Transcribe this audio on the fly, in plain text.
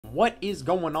What is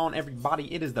going on,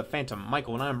 everybody? It is the Phantom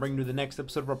Michael, and I'm bringing you the next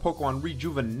episode of our Pokemon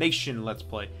Rejuvenation Let's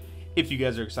Play. If you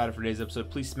guys are excited for today's episode,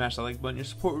 please smash that like button. Your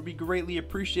support would be greatly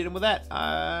appreciated. With that,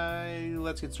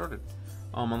 let's get started.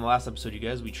 On the last episode, you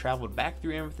guys, we traveled back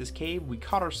through Amethyst's Cave. We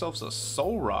caught ourselves a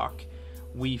Soul Rock.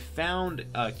 We found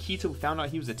Kita. We found out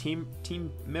he was a team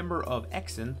member of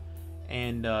Exen,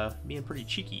 and being pretty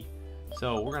cheeky.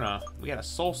 So we got a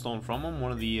Soul Stone from him,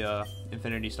 one of the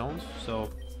Infinity Stones. So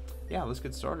yeah, let's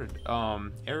get started.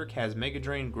 Eric has Mega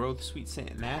Drain, Growth, Sweet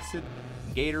Scent, and Acid.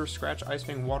 Gator, Scratch, Ice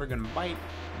Fang, Water Gun, Bite.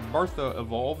 Bertha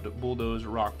evolved, Bulldoze,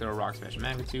 Rock Throw, Rock Smash,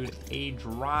 Magnitude. A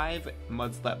Drive,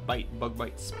 Mud Slap, Bite, Bug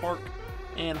Bite, Spark.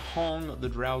 And Hong, the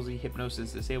Drowsy,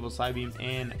 Hypnosis, Disable, Psybeam,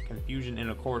 and Confusion. And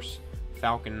of course,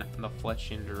 Falcon, the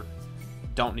Fletchinder.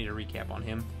 Don't need a recap on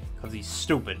him, because he's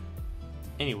stupid.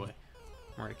 Anyway,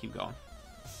 we're going to keep going.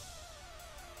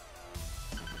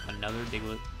 Another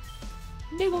Diglett.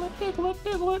 Diglett, Diglett,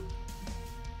 Diglett.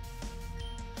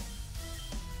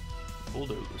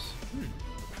 Bulldoze.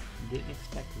 Didn't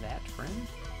expect that, friend.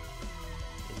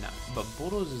 Did not. But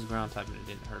Bulldoze is ground type and it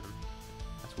didn't hurt him.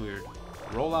 That's weird.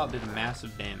 Rollout did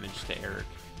massive damage to Eric.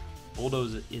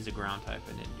 Bulldoze is a ground type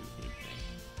and didn't do anything.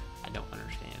 I don't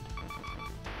understand.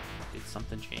 Did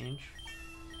something change?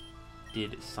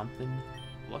 Did something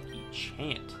Lucky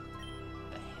chant?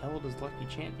 The hell does Lucky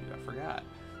chant do? I forgot.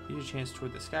 Use a chance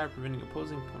toward the sky, preventing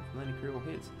opposing from landing critical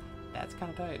hits. That's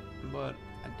kind of tight, but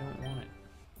I don't want it.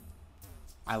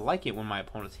 I like it when my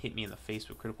opponents hit me in the face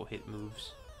with critical hit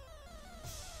moves.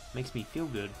 Makes me feel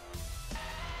good.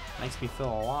 Makes me feel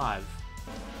alive.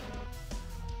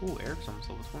 Ooh, Eric's almost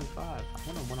level 25. I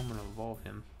wonder when I'm going to evolve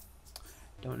him.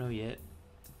 Don't know yet.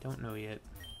 Don't know yet.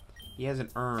 He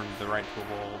hasn't earned the right to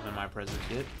evolve in my presence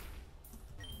yet.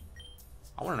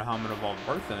 I want to know how I'm going to evolve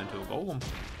Bertha into a Golem.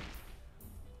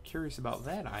 Curious about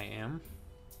that, I am.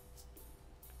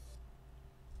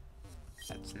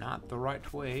 That's not the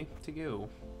right way to go.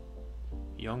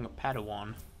 Young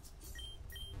Padawan.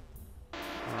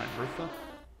 Alright, Bertha.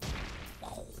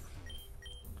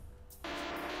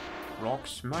 Rock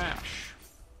Smash.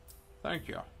 Thank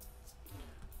you.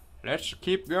 Let's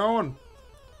keep going.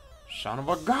 Son of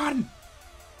a gun!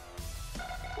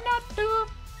 Not do.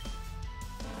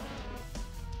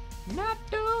 Not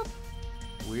do.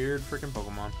 Weird freaking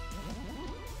Pokemon.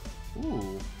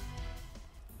 Ooh.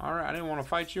 Alright, I didn't want to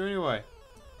fight you anyway.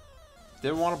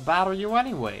 Didn't want to battle you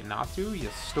anyway. Not to, you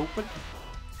stupid.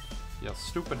 You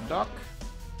stupid duck.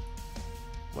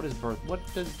 What is birth? What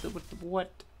does the,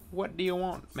 what do you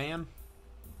want, man?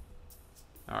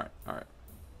 Alright, alright.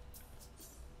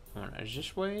 Is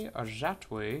this way or that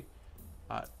way?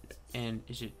 And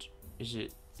it's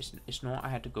not. I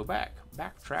had to go back.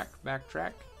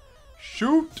 Backtrack.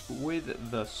 Shoot with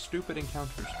the stupid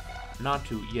encounters. Not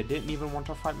to. You didn't even want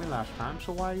to fight me last time,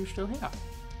 so why are you still here?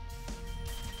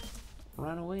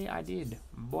 Run away, I did.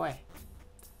 Boy.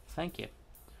 Thank you.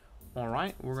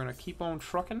 Alright, we're gonna keep on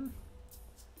trucking.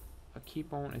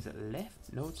 Keep on. Is it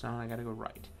left? No, it's not. I gotta go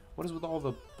right. What is with all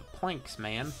the planks,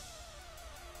 man?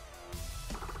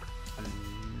 A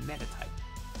Meditite.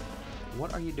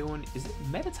 What are you doing? Is it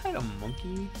Meditite a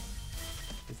monkey?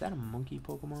 Is that a monkey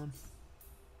Pokemon?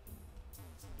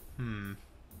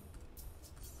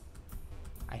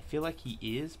 I feel like he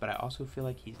is, but I also feel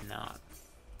like he's not.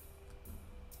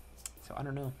 So I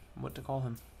don't know what to call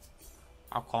him.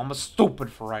 I'll call him a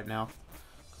stupid for right now,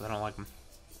 because I don't like him.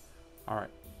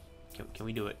 Alright. Can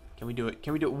we do it? Can we do it?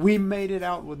 Can we do it? We made it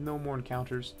out with no more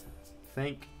encounters.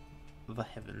 Thank the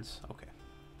heavens. Okay.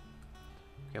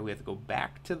 Okay, we have to go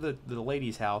back to the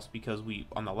lady's house because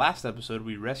on the last episode,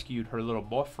 we rescued her little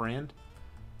boyfriend.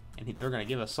 And they're going to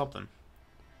give us something.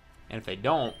 And if they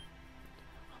don't...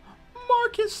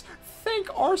 Marcus, thank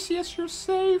Arceus you're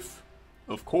safe.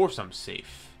 Of course I'm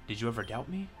safe. Did you ever doubt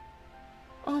me?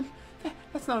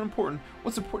 That's not important.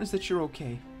 What's important is that you're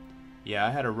okay. Yeah, I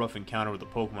had a rough encounter with a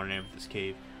Pokemon in Amethyst's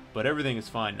Cave, but everything is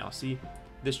fine now. See,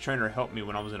 this trainer helped me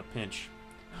when I was in a pinch.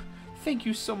 Thank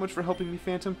you so much for helping me,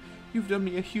 Phantom. You've done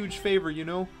me a huge favor, you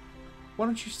know. Why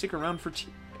don't you stick around for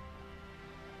tea?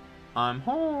 I'm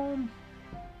home.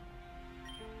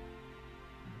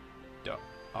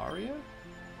 Aria?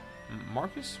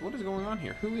 Marcus? What is going on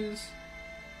here? Who is...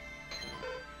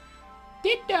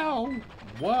 Ditto!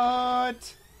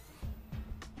 What?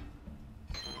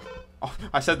 Oh,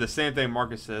 I said the same thing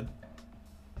Marcus said.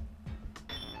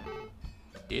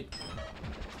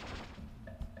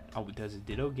 Oh, does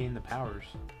Ditto gain the powers?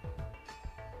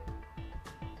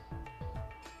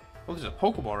 Oh, there's a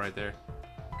Pokeball right there.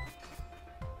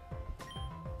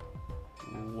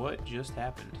 What just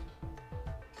happened?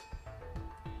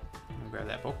 I'm gonna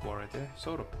grab that Pokeball right there.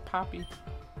 Soda Poppy.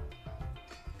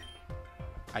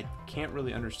 I can't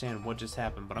really understand what just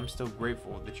happened, but I'm still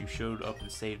grateful that you showed up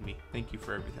and saved me. Thank you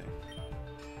for everything.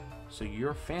 So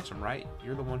you're Phantom, right?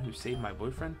 You're the one who saved my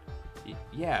boyfriend?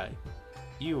 Yeah,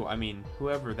 you, I mean,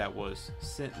 whoever that was,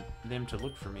 sent them to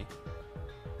look for me.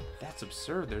 That's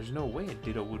absurd. There's no way a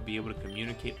Ditto would be able to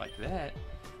communicate like that.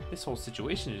 This whole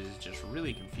situation is just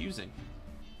really confusing.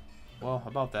 Well,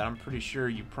 about that, I'm pretty sure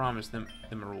you promised them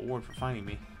a reward for finding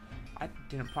me. I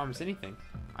didn't promise anything.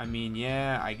 I mean,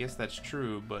 yeah, I guess that's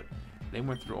true, but they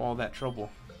went through all that trouble.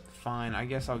 Fine, I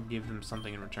guess I'll give them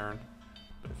something in return.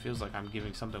 But it feels like I'm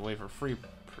giving something away for free,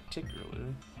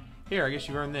 particularly. Here, I guess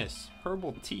you earned this.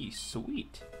 Herbal tea,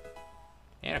 sweet.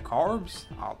 And a carbs?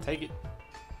 I'll take it.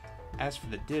 As for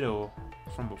the Ditto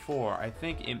from before, I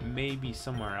think it may be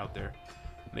somewhere out there.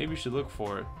 Maybe you should look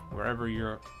for it wherever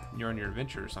you're on your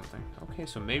adventure or something. Okay,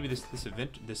 so maybe this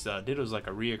Ditto is like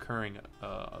a reoccurring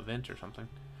event or something.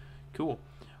 Cool.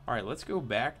 All right, let's go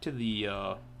back to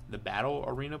the battle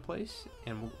arena place,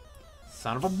 and we'll...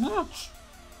 Son of a bitch!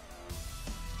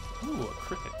 Ooh, a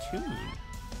cricketune.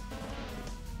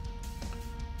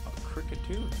 A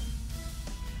cricketune.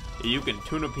 You can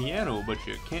tune a piano, but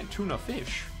you can't tune a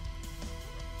fish.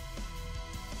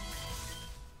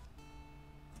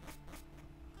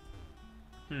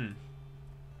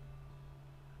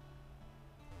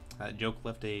 That joke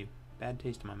left a bad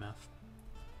taste in my mouth.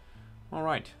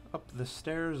 Alright, up the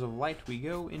stairs of light we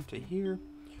go into here.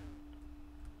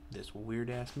 This weird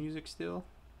ass music still.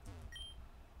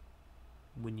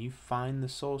 When you find the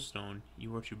soul stone,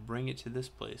 you are to bring it to this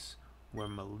place where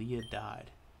Malia died.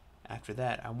 After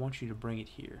that, I want you to bring it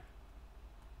here.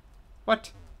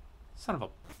 What? Son of a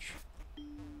bitch.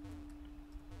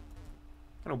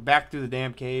 Gotta go back through the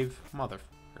damn cave.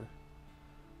 Motherfucker.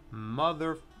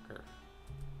 Motherfucker.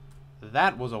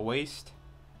 That was a waste.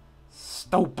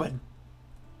 Stupid.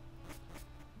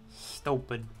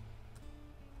 Stupid.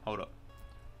 Hold up.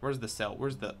 Where's the cell?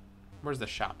 Where's the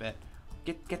shop at?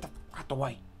 Get the out the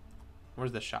way.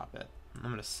 Where's the shop at? I'm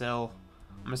gonna sell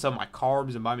my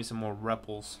carbs and buy me some more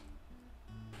repels.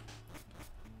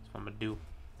 That's what I'm gonna do.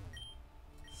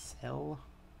 Sell.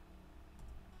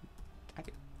 I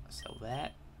can sell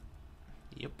that.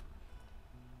 Yep.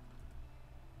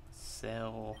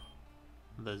 Sell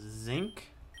the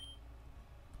zinc.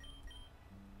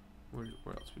 Where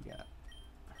else we got?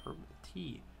 Herbal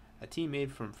tea. A tea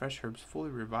made from fresh herbs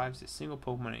fully revives a single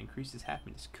Pokemon and increases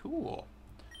happiness. Cool.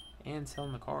 And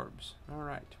selling the carbs.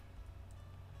 Alright.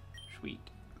 Sweet.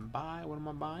 Buy. What am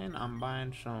I buying? I'm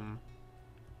buying some...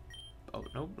 Oh,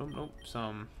 nope.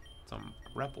 Some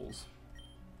repels.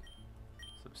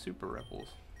 Some super repels.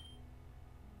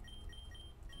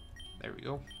 There we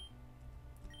go.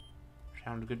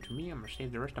 Sounds good to me. I'm gonna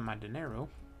save the rest of my dinero.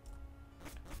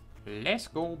 Let's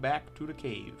go back to the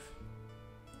cave.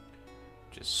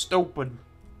 Just stupid.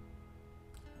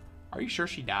 Are you sure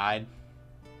she died?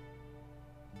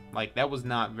 Like, that was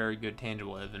not very good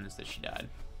tangible evidence that she died.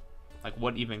 Like,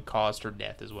 what even caused her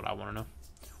death is what I want to know.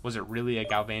 Was it really a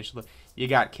Galvantula? You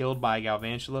got killed by a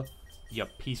Galvantula? You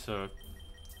piece of...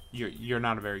 You're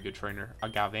not a very good trainer. A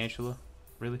Galvantula?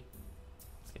 Really?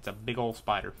 It's a big old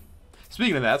spider.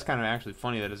 Speaking of that, it's kind of actually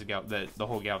funny that it's that the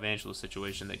whole Galvantula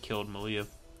situation that killed Malia.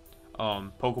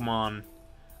 Pokemon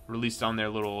released on their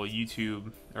little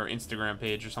YouTube or Instagram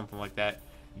page or something like that.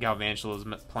 Galvantula's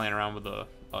playing around with a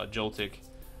Joltik.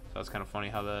 So that's kind of funny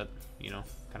how that, you know,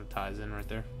 kind of ties in right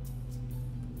there.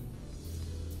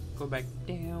 Go back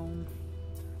down.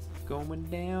 Going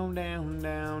down, down,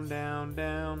 down, down,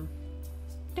 down.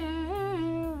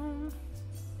 Down.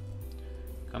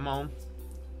 Come on.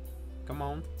 Come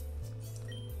on.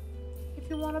 If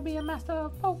you want to be a master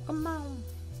of Pokemon.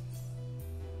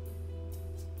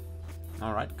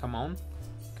 Alright, come on.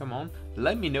 Come on.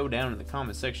 Let me know down in the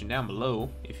comment section down below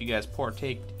if you guys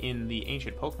partaked in the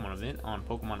ancient Pokemon event on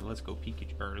Pokemon Let's Go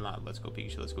Pikachu, or not Let's Go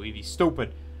Pikachu, Let's Go Eevee.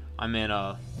 Stupid. I meant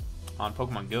on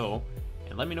Pokemon Go.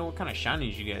 And let me know what kind of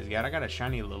shinies you guys got. I got a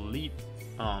shiny Lilip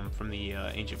from the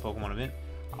ancient Pokemon event.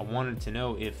 I wanted to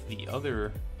know if the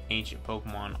other ancient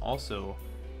Pokemon also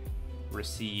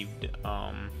received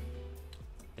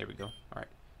there we go. Alright.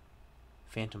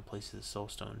 Phantom places the soul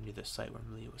stone near the site where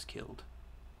Malia was killed.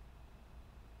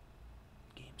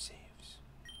 Game saves.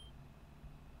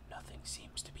 Nothing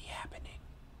seems to be happening.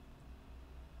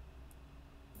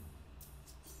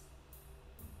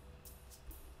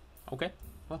 Okay,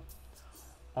 well,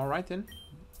 alright then.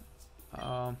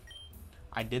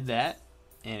 I did that,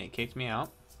 and it kicked me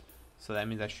out. So that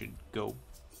means I should go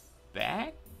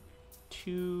back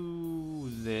to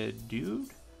the dude.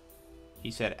 He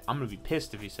said, I'm going to be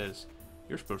pissed if he says,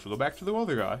 you're supposed to go back to the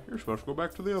other guy. You're supposed to go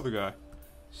back to the other guy.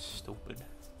 Stupid.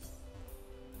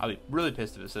 I'll be really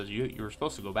pissed if it says you were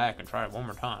supposed to go back and try it one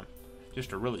more time, just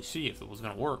to really see if it was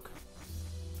gonna work.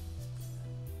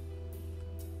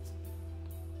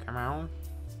 Come on.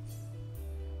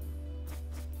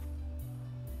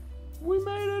 We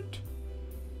made it.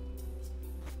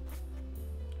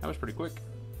 That was pretty quick.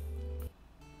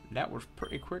 That was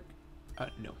pretty quick.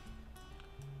 No.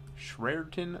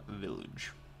 Shrerton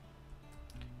Village.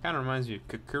 Kind of reminds me of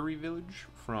Kakuri Village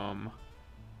from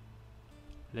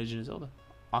Legend of Zelda: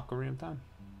 Ocarina of Time.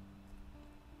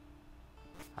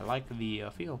 I like the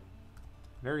feel.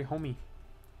 Very homey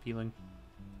feeling.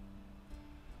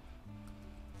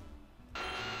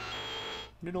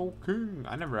 Little King.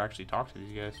 I never actually talked to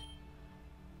these guys.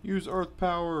 Use Earth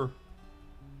Power.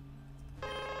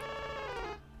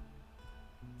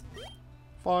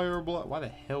 Fire Blood. Why the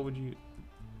hell would you?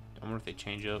 I wonder if they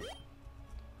change up.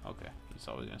 Okay, he's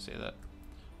always gonna say that.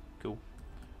 Cool.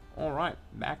 Alright,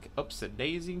 back upset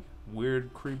Daisy.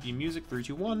 Weird, creepy music. 3,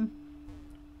 2, 1.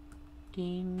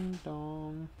 Ding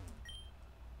dong.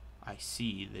 I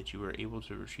see that you were able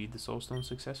to retrieve the Soul Stone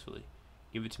successfully.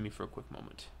 Give it to me for a quick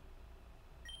moment.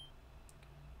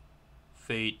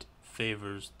 Fate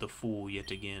favors the fool yet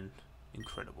again.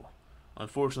 Incredible.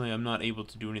 Unfortunately, I'm not able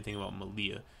to do anything about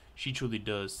Malia. She truly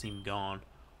does seem gone.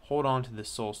 Hold on to this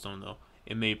Soul Stone, though.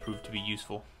 It may prove to be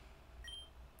useful.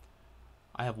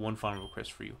 I have one final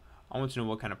request for you. I want to know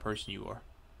what kind of person you are.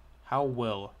 How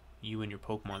well you and your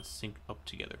Pokemon sync up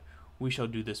together. We shall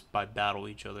do this by battle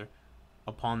each other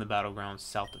upon the battlegrounds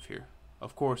south of here.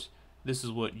 Of course, this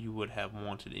is what you would have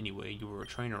wanted anyway. You were a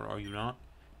trainer, are you not?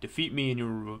 Defeat me and you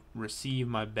will receive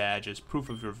my badge as proof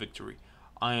of your victory.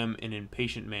 I am an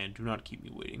impatient man. Do not keep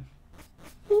me waiting.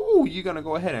 Ooh, you gonna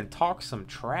go ahead and talk some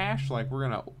trash? Like we're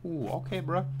gonna... Ooh, okay,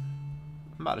 bruh.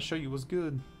 I'm about to show you what's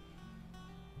good.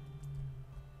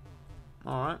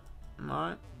 Alright.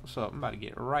 Alright. What's up? I'm about to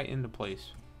get right into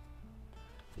place.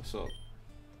 What's up?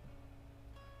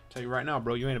 Tell you right now,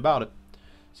 bro, you ain't about it.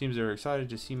 Seems they're excited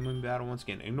to see me battle once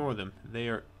again. Ignore them. They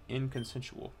are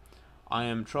inconsensual. I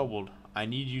am troubled. I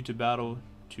need you to battle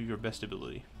to your best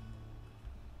ability.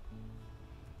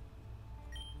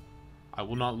 I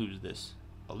will not lose this.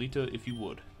 Alita, if you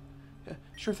would.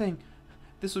 Sure thing.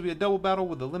 This will be a double battle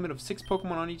with a limit of 6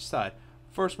 Pokemon on each side.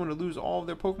 First one to lose all of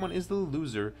their Pokemon is the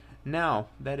loser. Now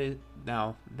that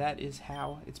is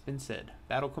how it's been said.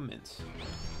 Battle commence.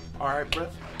 Alright,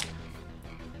 Breath.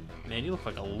 Man, you look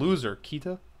like a loser,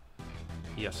 Kita.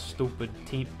 You stupid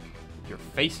team. Your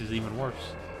face is even worse.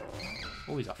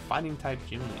 Oh, he's a fighting type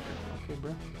gym leader. Okay,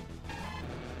 bro.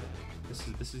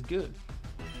 This is good.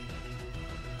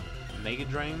 Mega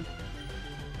Drain.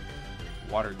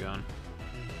 Water Gun.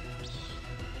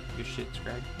 Good shit,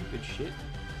 Scrag. Good shit.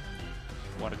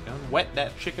 Water Gun. Wet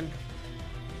that chicken.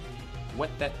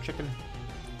 Wet that chicken.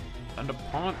 Thunder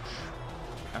Punch.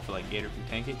 I feel like Gator can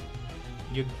tank it.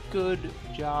 You good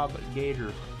job,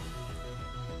 Gator.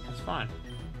 That's fine.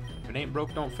 If it ain't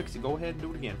broke, don't fix it. Go ahead and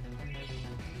do it again.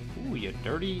 Ooh, you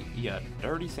dirty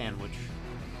sandwich.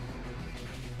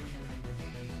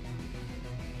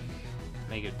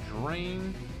 Mega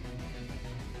Drain.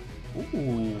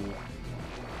 Ooh.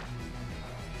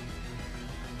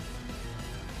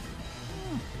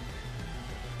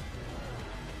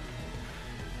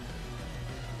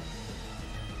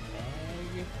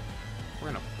 Bag. We're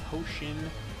gonna potion.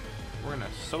 We're gonna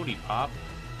Sody Pop.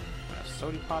 We're gonna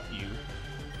Sody Pop you.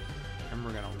 And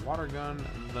we're gonna Water Gun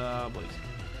the Blaze.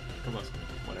 Come on,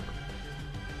 whatever.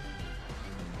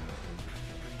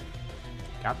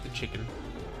 Got the chicken.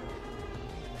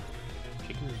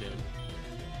 Chicken's dead.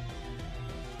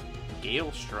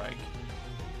 Gale Strike.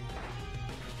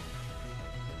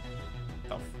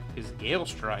 The f is Gale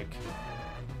Strike?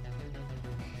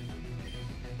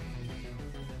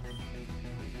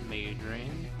 Mega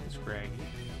Drain. Scraggy.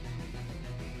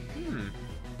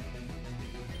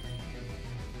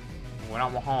 Went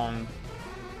out with Hong.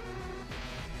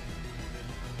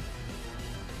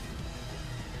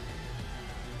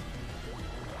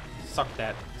 Suck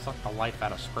the life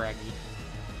out of Scraggy.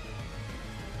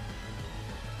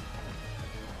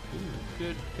 Ooh,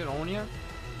 good on ya.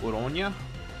 Good on ya.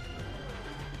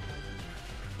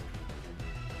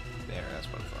 There, that's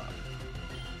what I thought.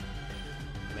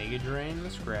 Mega Drain the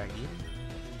Scraggy.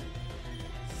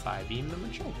 Psybeam the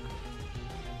Machoke.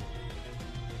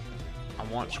 I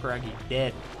want Scraggy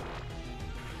dead.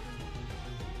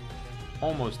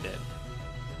 Almost dead.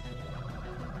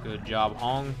 Good job,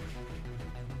 Hong.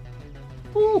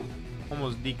 Woo!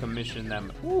 Almost decommissioned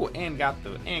them. Ooh, and got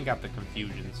the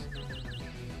confusions.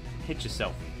 Hit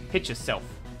yourself. Hit yourself.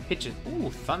 Hit your.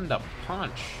 Ooh, Thunder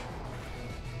Punch.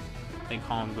 I think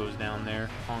Hong goes down there.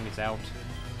 Hong is out.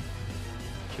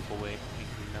 Chip away.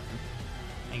 nothing.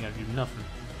 I ain't gotta do nothing.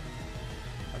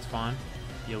 That's fine.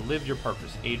 You lived your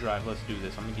purpose. A drive, let's do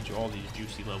this. I'm gonna get you all these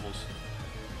juicy levels.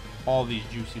 All these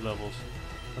juicy levels.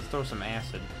 Let's throw some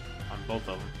acid on both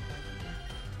of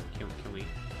them. Can we?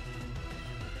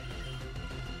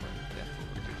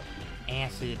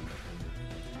 Acid.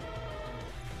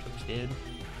 Choke's dead.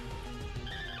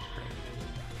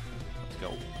 Let's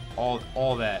go.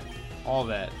 All that.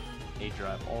 A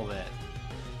drive. All that.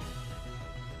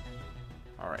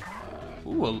 All right.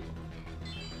 Ooh, a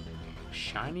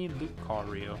shiny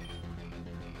Lucario.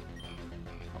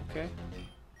 Okay.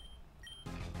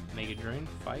 Mega Drain,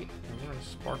 fight, and we're gonna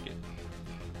spark it.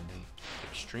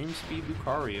 Extreme Speed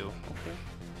Lucario. Okay.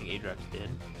 I think A-Drive's dead.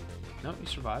 Nope, he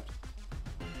survived.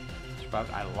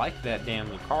 I like that damn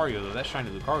Lucario though. That shiny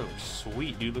Lucario looks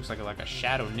sweet, dude. Looks like a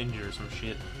shadow ninja or some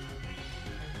shit.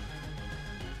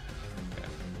 Okay.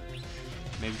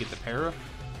 Maybe get the para?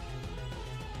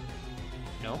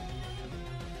 No.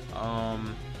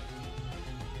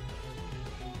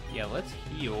 Yeah, let's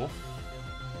heal.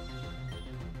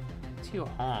 Let's heal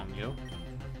Hong, yo.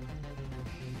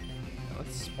 Yeah,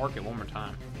 let's spark it one more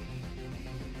time.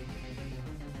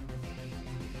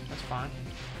 That's fine.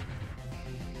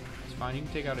 That's fine. You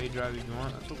can take out A-Drive if you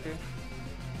want. That's okay.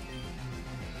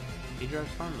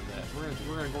 A-Drive's fine with that.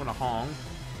 We're gonna go into Hong.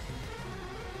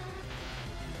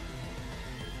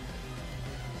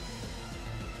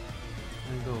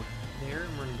 We're gonna go there,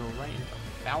 and we're gonna go right into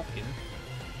Falcon.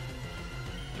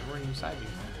 And we're gonna use Side Beam.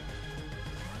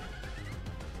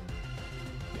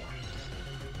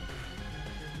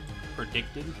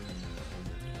 Predicted.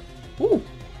 Woo!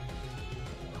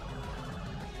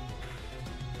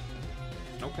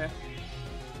 Okay.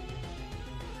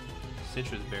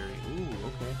 Citrus berry. Ooh,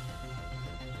 okay.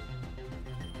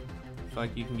 I feel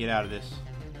like you can get out of this.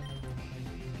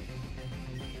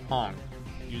 Hong.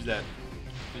 Use that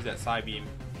Side Beam.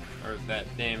 Or that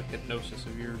damn hypnosis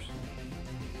of yours.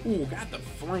 Ooh, got the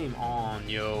flame on,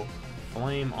 yo.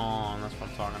 Flame on. That's what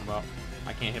I'm talking about.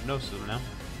 I can't hypnosis him now.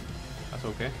 That's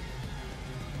okay.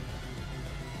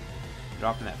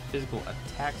 Dropping that physical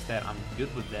attack stat. I'm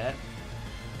good with that.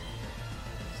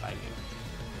 Side Beam.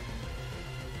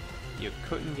 You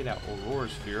couldn't get out Aurora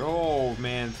Sphere. Oh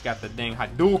man, it's got the dang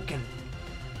Hadouken.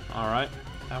 Alright.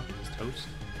 Falcon is toast.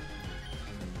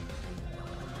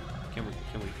 Can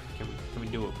we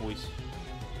do it, boys?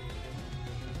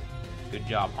 Good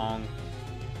job, Hong.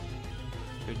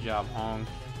 Good job, Hong.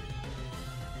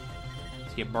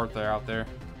 Let's get Bertha out there.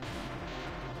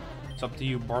 It's up to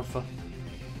you, Bertha.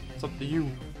 It's up to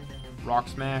you. Rock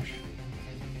Smash.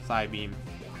 Side Beam.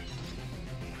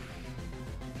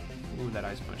 Ooh, that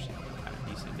Ice Punch did kind of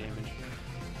decent damage.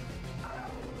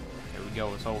 There we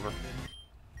go, it's over.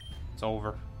 It's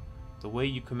over. The way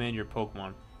you command your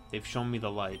Pokemon. They've shown me the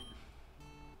light.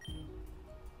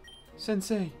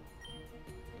 Sensei!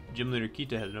 Gym Leader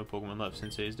Kita has no Pokemon left.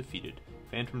 Sensei is defeated.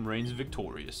 Phantom reigns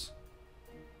victorious.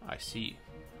 I see.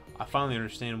 I finally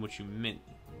understand what you meant,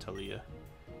 Talia.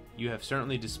 You have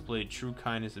certainly displayed true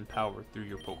kindness and power through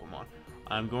your Pokemon.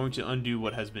 I am going to undo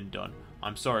what has been done.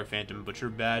 I'm sorry, Phantom, but your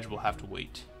badge will have to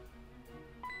wait.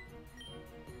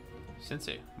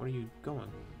 Sensei, where are you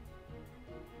going?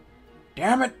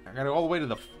 Damn it! I gotta go all the way to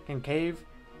the fucking cave.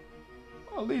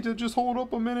 Alita, just hold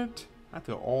up a minute. I have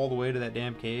to go all the way to that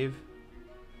damn cave.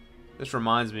 This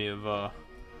reminds me of,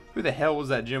 who the hell was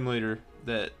that gym leader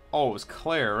that... Oh, it was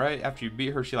Claire, right? After you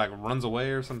beat her, she, like, runs away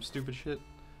or some stupid shit.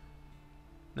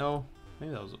 No?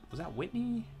 Maybe that was that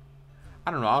Whitney?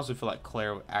 I don't know. I also feel like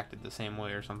Claire acted the same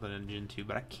way or something in Gen 2,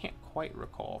 but I can't quite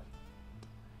recall.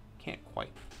 Can't quite.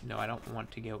 No, I don't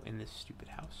want to go in this stupid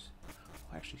house.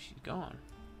 Oh, actually, she's gone.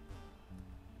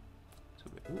 So,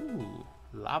 ooh,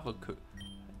 lava cookie.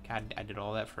 God, I did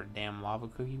all that for a damn lava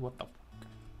cookie? What the fuck?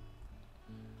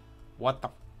 What the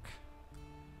fuck?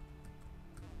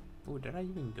 Oh, did I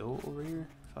even go over here?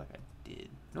 I feel like I did.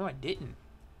 No, I didn't.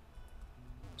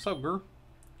 What's up, girl?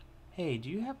 Hey, do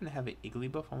you happen to have an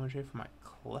Igglybuff I want to trade for my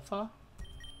Cleffa?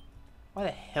 Why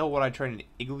the hell would I trade an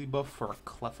Igglybuff for a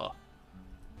Cleffa?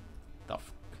 The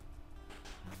fuck?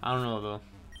 I don't know, though.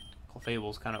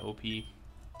 Clefable's kind of OP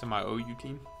to my OU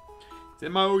team. It's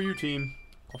in my OU team.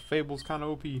 Clefable's kind of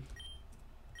OP.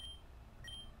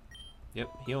 Yep,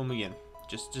 heal him again.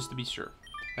 Just to be sure.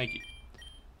 Thank you.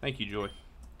 Thank you, Joy.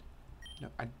 No,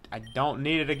 I don't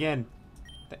need it again.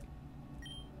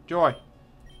 Joy.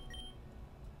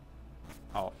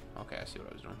 Oh, okay, I see what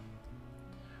I was doing.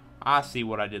 I see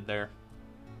what I did there.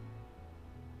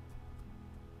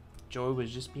 Joy was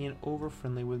just being over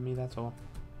friendly with me, that's all.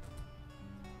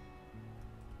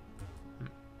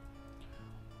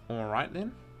 Alright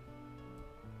then.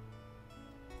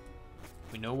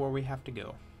 We know where we have to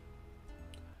go.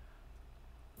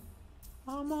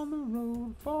 I'm on the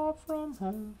road far from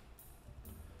home.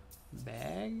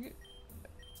 Bag.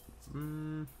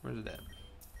 Where's it at?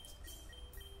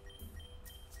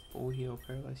 Full heal,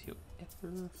 paralyzed heal,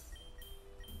 ever.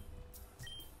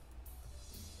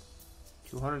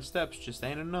 200 steps just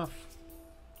ain't enough.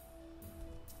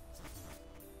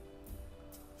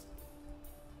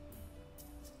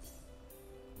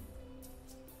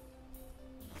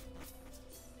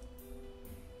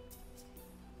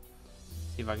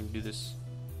 See if I can do this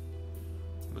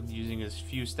with using as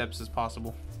few steps as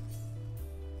possible.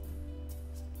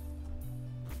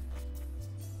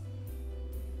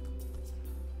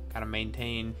 Gotta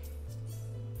maintain.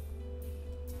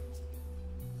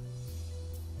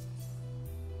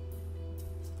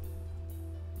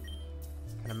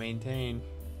 Gotta maintain.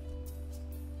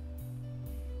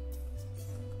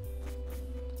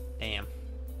 Damn.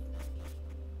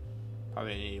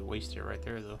 Probably need to waste it right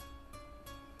there though.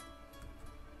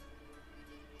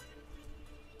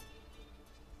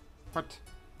 What?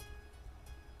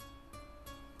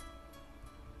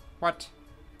 What?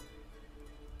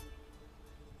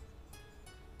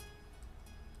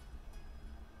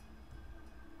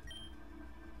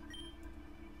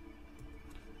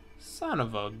 Son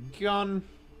of a gun.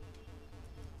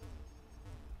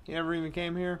 You never even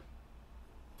came here?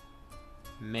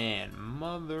 Man,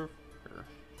 motherfucker.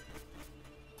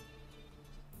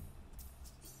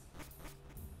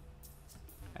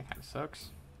 That kinda sucks.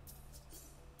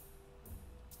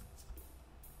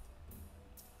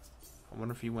 I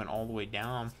wonder if he went all the way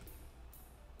down.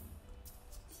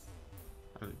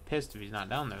 I'm pissed if he's not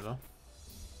down there though.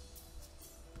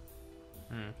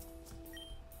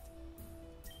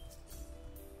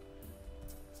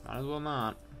 Might as well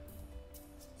not.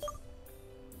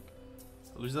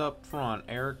 Who's up front?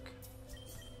 Eric?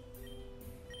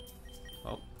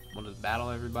 Oh, we'll just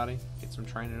battle everybody. Get some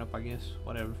training up, I guess.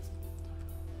 Whatever.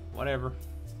 Whatever.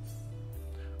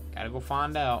 Gotta go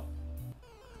find out.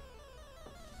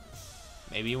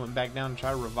 Maybe he went back down to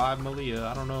try to revive Malia.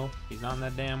 I don't know. He's not in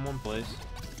that damn one place.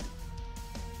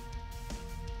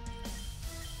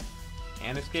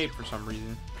 Can't escape for some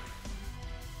reason.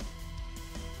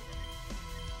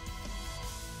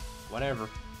 Whatever.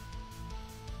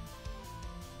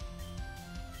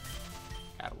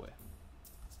 Got away.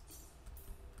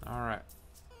 Alright.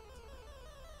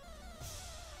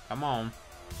 Come on.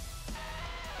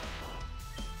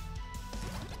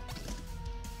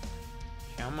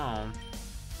 Come on.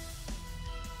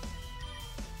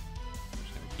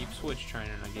 Just gonna keep switch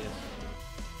training, I guess.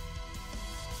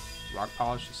 Rock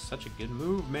Polish is such a good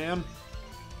move, man.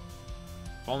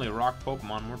 If only a rock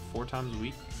Pokemon worked 4 times a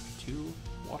week. 2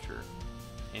 water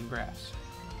and grass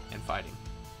and fighting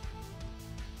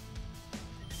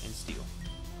and steel.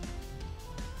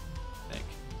 I think.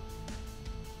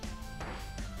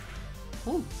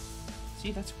 Ooh.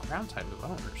 See, that's a ground type move. I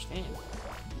don't understand.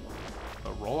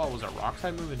 But rollout was a rock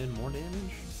type move and did more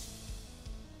damage?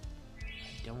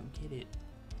 I don't get it.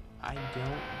 I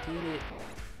don't get it.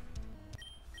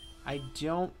 I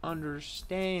don't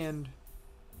understand.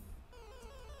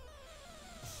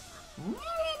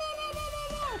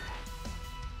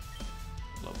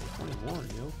 Level 21,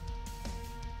 yo.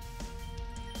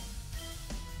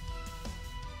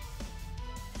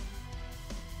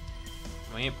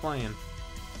 We ain't playing.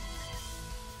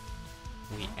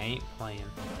 We ain't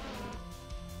playing.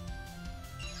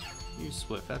 Use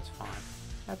Swift, that's fine.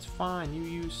 That's fine, you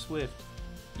use Swift.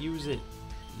 Use it.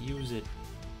 Use it.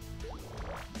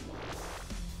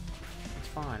 It's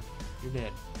fine. You're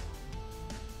dead.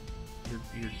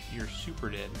 You're super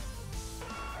dead.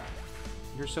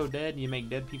 You're so dead, you make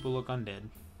dead people look undead.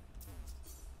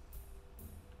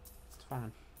 It's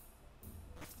fine.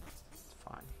 It's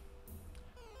fine.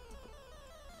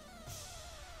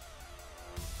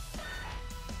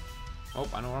 Oh,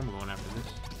 I know where I'm going after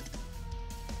this.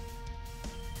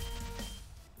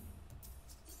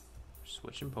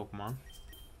 Switching Pokemon.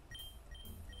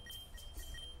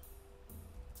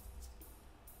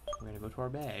 We're gonna go to our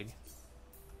bag.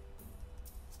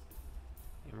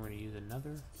 And we're gonna use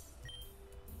another.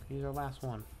 Use our last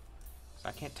one. Because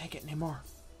I can't take it anymore.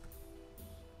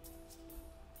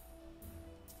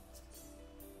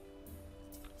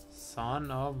 Son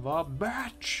of a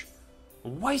bitch!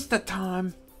 Waste of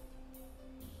time!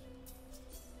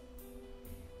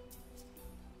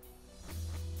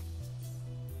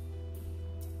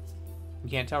 You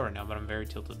can't tell right now, but I'm very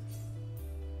tilted.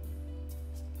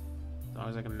 As long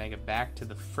as I can make it back to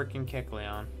the freaking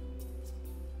Kecleon.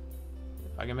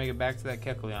 If I can make it back to that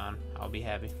Kecleon, I'll be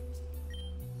happy.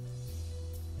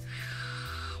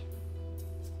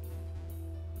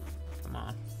 Come on.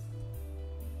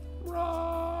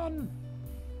 Run!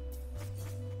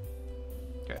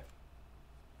 Okay.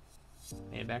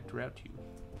 And back to Route 2.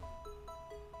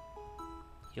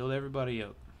 Healed everybody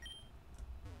up.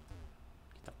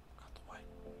 Get the fuck out the way.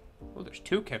 Oh, there's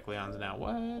 2 Kecleons now.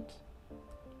 What?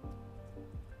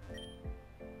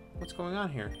 What's going on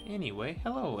here? Anyway,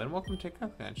 hello and welcome to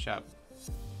Kecleon Shop.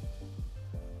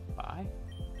 Bye.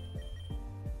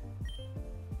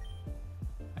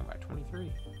 I got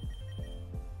 23.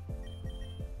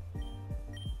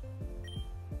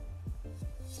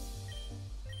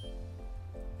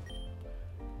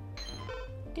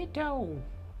 Ditto.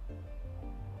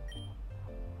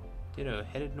 Ditto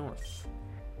headed north.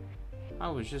 I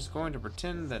was just going to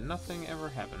pretend that nothing ever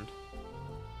happened.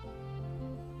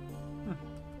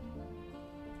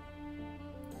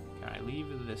 Can I leave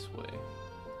this way?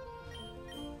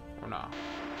 Or not?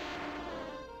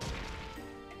 I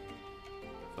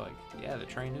feel like, yeah, the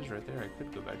train is right there. I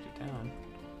could go back to town.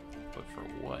 But for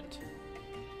what?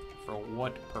 For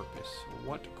what purpose?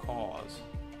 What cause?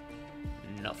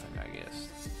 Nothing, I guess.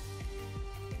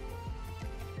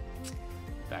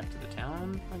 Back to the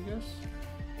town, I guess?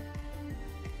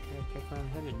 Yeah, Kecleon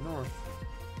headed north.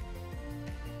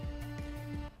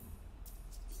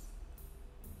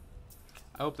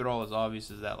 I hope they're all as obvious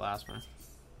as that last one.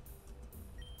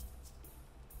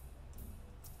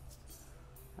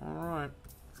 Alright.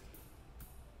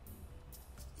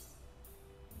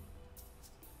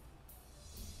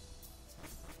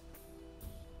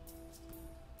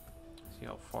 See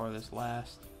how far this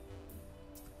lasts.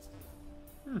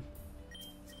 Did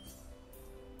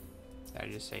I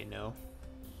just say no?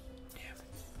 Damn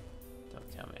it.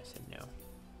 Don't tell me I said no.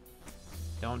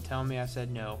 Don't tell me I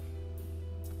said no.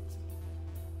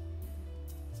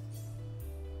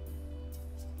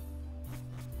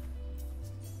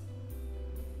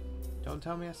 Don't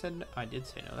tell me I said no. I did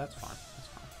say no. That's fine. That's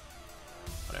fine.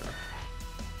 Whatever.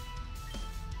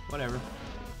 Whatever.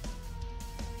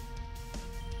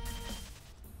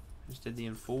 Just did the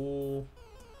in full.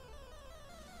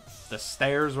 The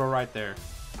stairs were right there.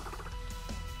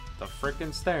 The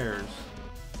frickin' stairs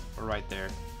were right there.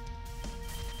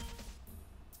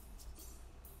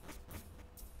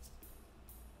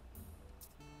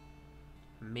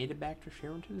 Made it back to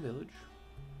Sherrington Village.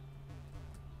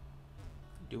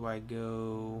 Do I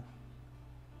go?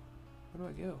 Where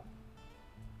do I go?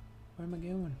 Where am I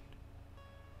going?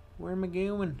 Where am I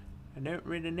going? I don't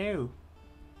really know.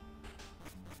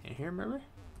 In here, maybe?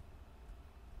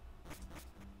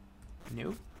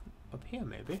 Nope. Up here,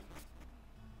 maybe?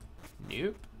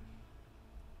 Nope.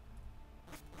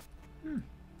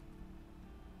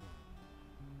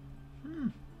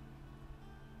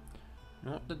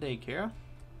 Not the daycare.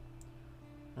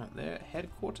 Not there.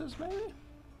 Headquarters, maybe?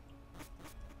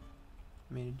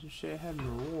 I mean, it did say I had a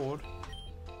reward.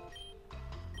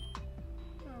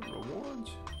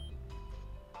 Rewards?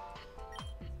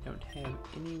 Don't have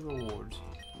any rewards.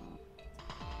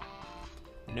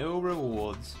 No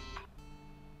rewards.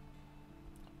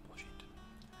 Bullshit.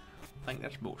 I think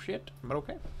that's bullshit, but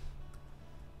okay.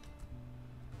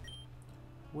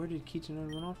 Where did Keaton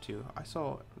run off to? I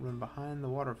saw her run behind the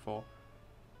waterfall,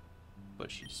 but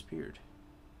she disappeared.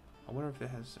 I wonder if it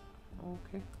has...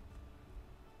 Okay.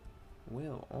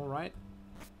 Well, alright.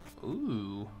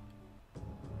 Ooh.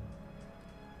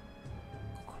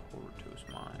 Cortos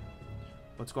Mine.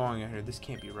 What's going on here? This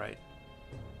can't be right.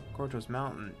 Cortos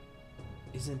Mountain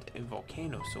isn't a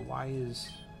volcano, so why is...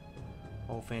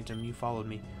 Oh, Phantom, you followed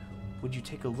me. Would you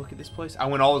take a look at this place? I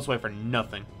went all this way for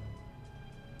nothing.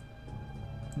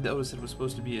 Notice it was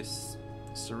supposed to be a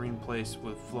serene place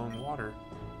with flowing water.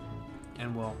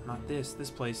 And well, not this.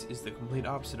 This place is the complete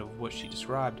opposite of what she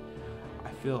described. I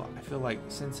feel like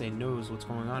Sensei knows what's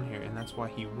going on here, and that's why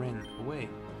he ran away.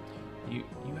 You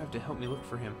have to help me look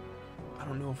for him. I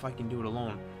don't know if I can do it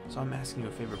alone, so I'm asking you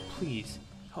a favor. Please,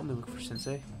 help me look for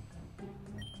Sensei.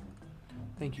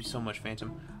 Thank you so much,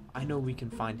 Phantom. I know we can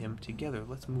find him together.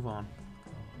 Let's move on.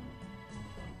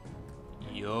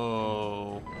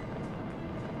 Yo.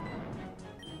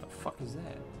 The fuck is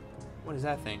that? What is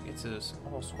that thing? It's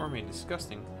all squirmy and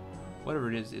disgusting.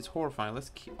 Whatever it is, it's horrifying. Let's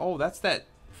keep... Oh, that's that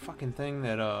fucking thing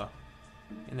that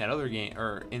in that other game,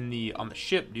 or in the on the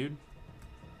ship, dude.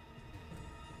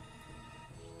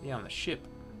 Yeah, on the ship.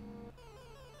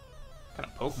 What kind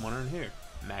of Pokemon are in here?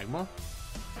 Magma,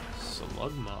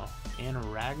 Slugma, and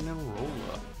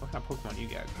Ragnarola. What kind of Pokemon you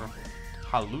got, bro?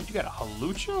 Halucha? You got a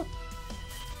Halucha?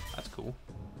 That's cool.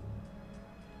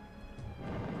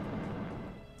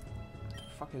 What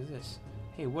the fuck is this?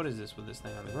 Hey, what is this with this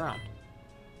thing on the ground?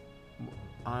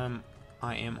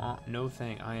 I am no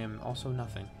thing. I am also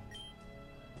nothing.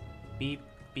 Beep,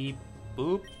 beep,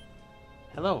 boop.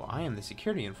 Hello, I am the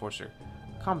security enforcer.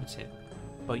 Competent,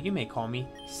 but you may call me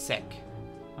Sec.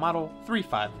 Model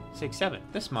 3567.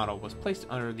 This model was placed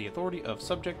under the authority of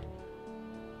Subject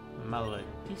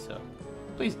Malatisa.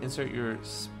 Please insert your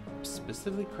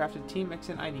specifically crafted Team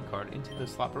XN ID card into the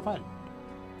slot provided.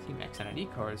 Team XN ID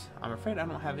cards? I'm afraid I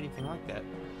don't have anything like that.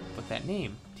 But that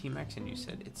name, Team XN, you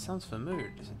said, it sounds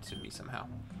familiar to me somehow.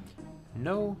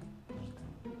 No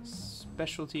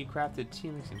specialty crafted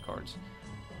Team XN cards.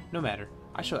 No matter,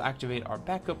 I shall activate our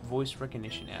backup voice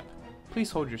recognition app.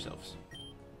 Please hold yourselves.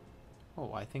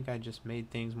 Oh, I think I just made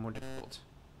things more difficult.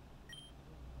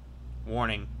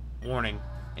 Warning, warning.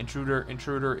 Intruder,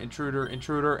 intruder, intruder,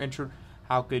 intruder, intruder.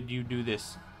 How could you do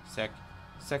this, Sec?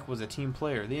 Sec was a team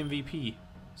player, the MVP.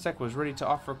 Sec was ready to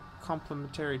offer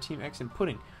complimentary Team XN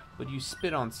pudding, but you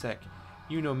spit on Sec.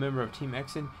 You no member of Team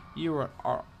XN, you are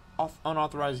our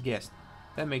unauthorized guest.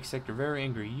 That makes Sector very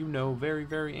angry. You know, very,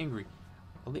 very angry.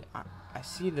 I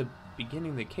see the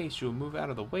beginning of the case. You'll move out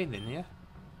of the way then, yeah?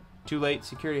 Too late.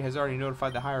 Security has already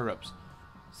notified the higher-ups.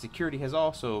 Security has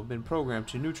also been programmed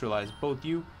to neutralize both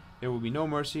you. There will be no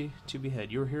mercy to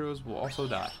behead. Your heroes will also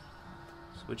die.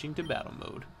 Switching to battle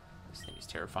mode. This thing is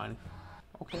terrifying.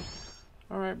 Okay.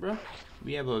 Alright, bro.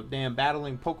 We have a damn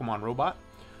battling Pokemon robot.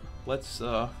 Let's,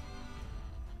 what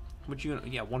you gonna...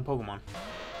 Yeah, one Pokemon.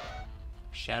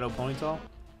 Shadow Ponyta?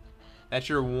 That's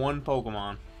your one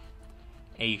Pokemon.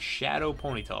 A Shadow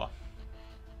Ponyta.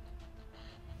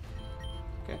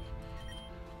 Okay.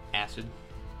 Acid.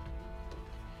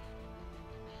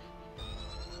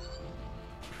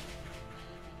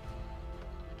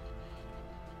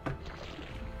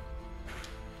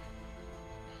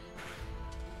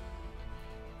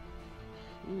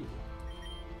 Ooh.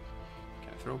 Can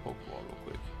I throw a Pokeball real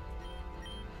quick?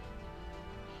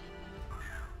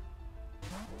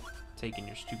 Taking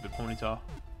your stupid Ponyta.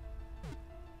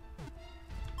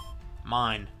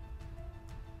 Mine.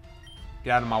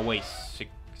 Get out of my way,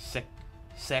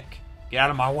 Sec. Get out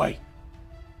of my way.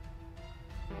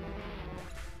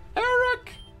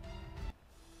 Eric!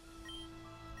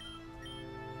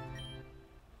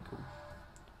 Cool.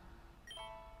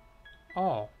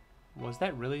 Oh, was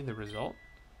that really the result?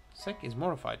 Sec is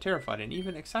mortified, terrified, and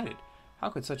even excited. How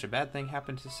could such a bad thing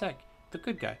happen to Sec, the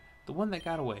good guy, the one that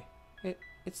got away?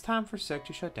 It's time for Sec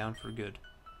to shut down for good.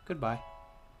 Goodbye.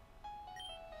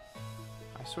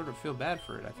 I sort of feel bad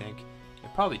for it, I think.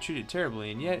 It probably treated terribly,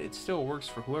 and yet it still works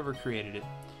for whoever created it.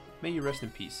 May you rest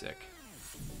in peace, Sec.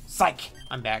 Psych!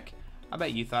 I'm back. I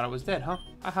bet you thought I was dead, huh?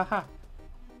 Ha ha ha.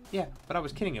 Yeah, but I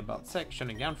was kidding about Sec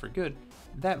shutting down for good.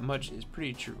 That much is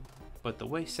pretty true. But the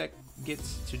way Sec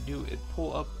gets to do it,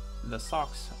 pull up the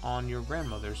socks on your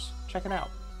grandmother's. Check it out.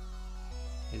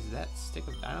 Is that stick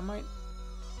of dynamite?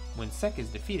 When Sec is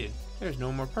defeated, there is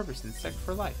no more purpose in Sec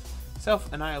for life.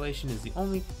 Self-annihilation is the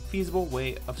only feasible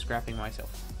way of scrapping myself.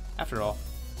 After all,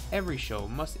 every show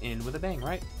must end with a bang,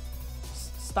 right?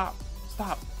 Stop!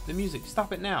 Stop! The music!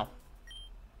 Stop it now!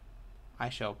 I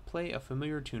shall play a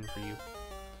familiar tune for you.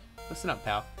 Listen up,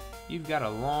 pal. You've got a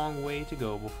long way to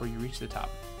go before you reach the top.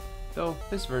 Though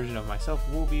this version of myself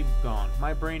will be gone,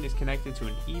 my brain is connected to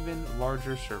an even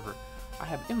larger server. I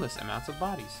have endless amounts of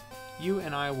bodies. You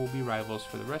and I will be rivals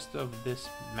for the rest of this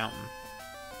mountain.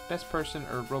 Best person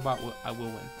or robot I will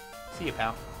win. See ya,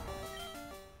 pal.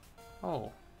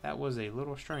 Oh, that was a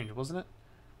little strange, wasn't it?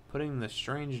 Putting the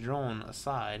strange drone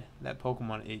aside, that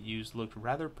Pokemon it used looked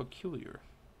rather peculiar.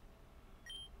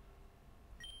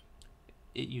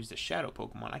 It used a shadow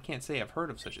Pokemon. I can't say I've heard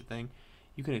of such a thing.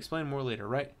 You can explain more later,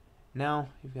 right? Now,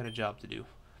 you've got a job to do.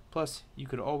 Plus, you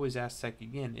could always ask Sec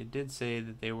again. It did say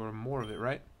that there were more of it,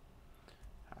 right?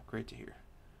 Ah, great to hear.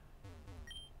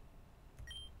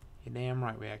 You're damn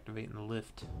right we're activating the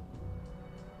lift.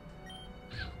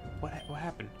 What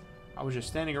happened? I was just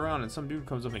standing around and some dude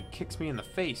comes up and kicks me in the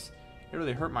face. It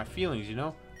really hurt my feelings, you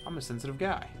know? I'm a sensitive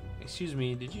guy. Excuse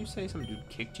me, did you say some dude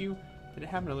kicked you? Did it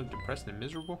happen to look depressed and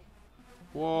miserable?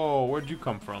 Whoa, where'd you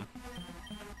come from?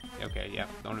 Okay, yeah,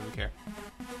 don't even care.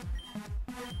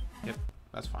 Yep,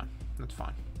 that's fine. That's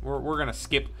fine. We're gonna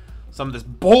skip some of this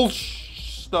bullshit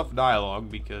stuff dialogue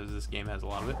because this game has a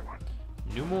lot of it.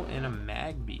 Numel and a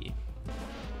Magby.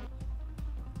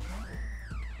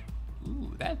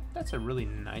 Ooh, that's a really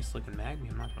nice looking Magby,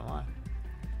 I'm not gonna lie.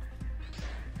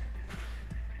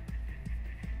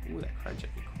 Ooh, that card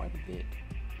checked me quite a bit.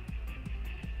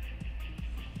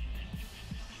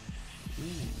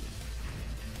 Ooh.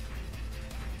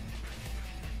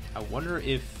 I wonder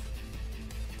if...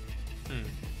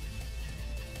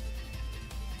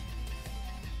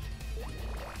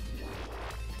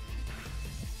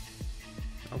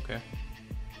 Okay.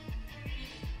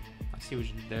 I see what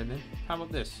you did there then. How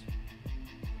about this?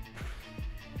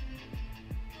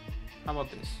 How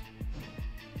about this?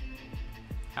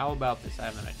 How about this? I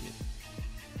have an idea.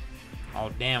 Oh,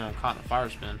 damn, I'm caught in a fire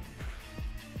spin.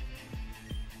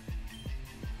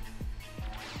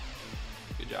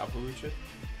 Good job, Hulucha.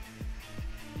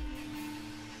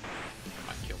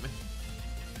 Might kill me.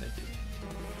 Thank you.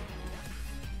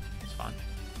 It's fine.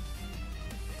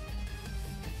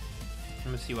 I'm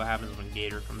gonna see what happens when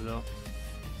Gator comes out.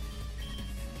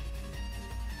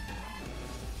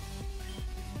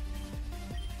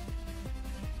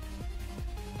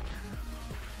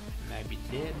 Might be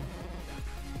dead.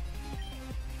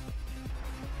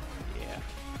 Yeah.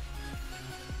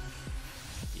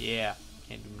 Yeah.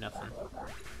 Can't do nothing.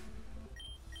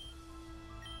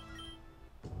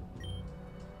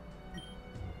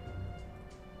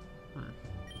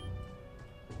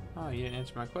 Oh, you didn't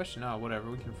answer my question. Oh,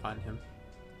 whatever. We can find him.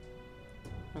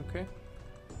 Okay.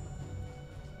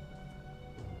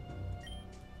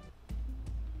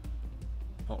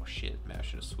 Oh shit, man, I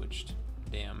should have switched.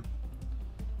 Damn.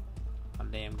 A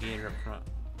damn Gator up front.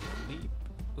 Leap.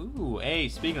 Ooh, hey,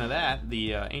 speaking of that,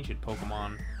 the ancient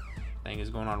Pokemon thing is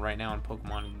going on right now in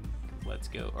Pokemon Let's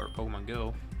Go, or Pokemon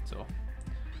Go. So,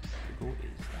 who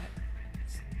is that?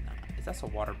 It's not. That's a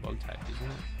water bug type, isn't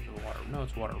it? Is it water? No,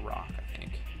 it's water rock, I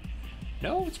think.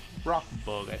 No, it's rock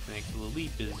bug, I think. The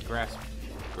leap is grass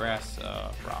rock.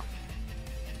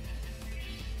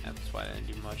 That's why that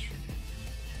didn't do much.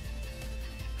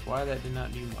 Why that did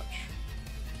not do much.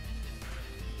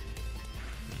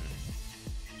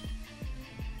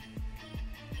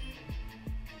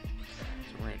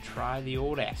 So we're gonna try the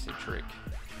old acid trick.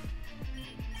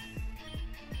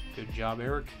 Good job,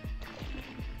 Eric.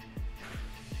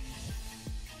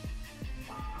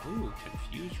 Ooh,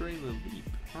 confused ray leap,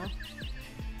 huh?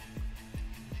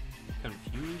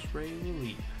 Confused ray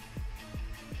leap.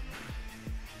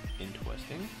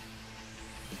 Interesting.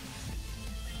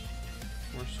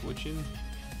 We're switching.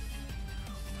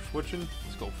 Let's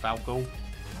go, Falco.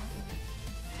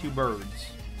 Two birds.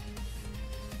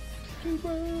 Two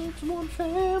birds, one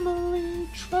family.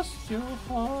 Trust your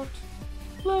heart.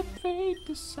 Let fate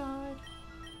decide.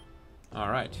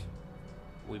 Alright.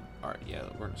 Alright, yeah,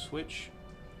 we're gonna switch.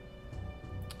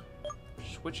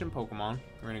 Switching Pokemon.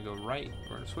 We're gonna go right.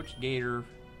 We're gonna switch Gator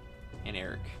and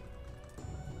Eric.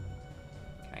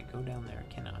 Can I go down there? I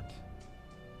cannot.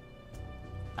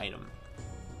 Item.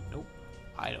 Nope.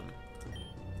 Item.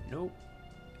 Nope.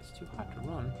 It's too hot to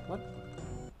run. What?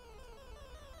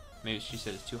 Maybe she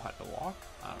said it's too hot to walk?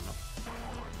 I don't know.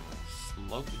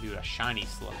 Slug, dude, a shiny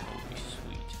slug would be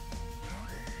sweet.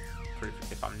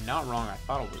 If I'm not wrong, I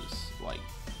thought it was like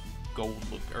gold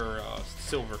or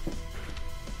silver.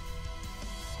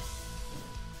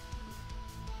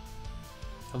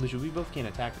 Alicia, we both can't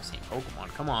attack the same Pokemon.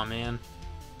 Come on, man.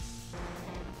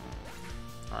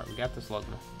 Alright, we got this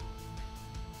Slugma.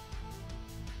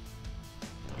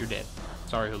 You're dead.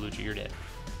 Sorry, Hulucha, you're dead.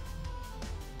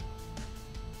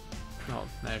 No,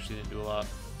 that actually didn't do a lot.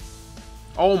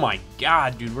 Oh my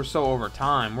god, dude, we're so over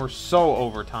time. We're so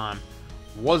over time.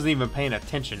 Wasn't even paying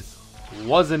attention.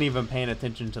 Wasn't even paying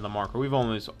attention to the marker. We've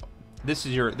almost... This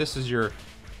is your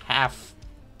half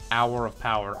hour of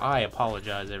power. I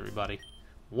apologize, everybody.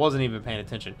 Wasn't even paying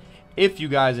attention. If you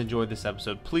guys enjoyed this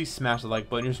episode, please smash the like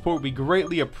button. Your support would be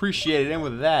greatly appreciated. And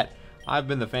with that, I've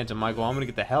been the Phantom Michael. I'm going to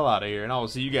get the hell out of here, and I will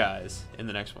see you guys in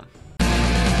the next one.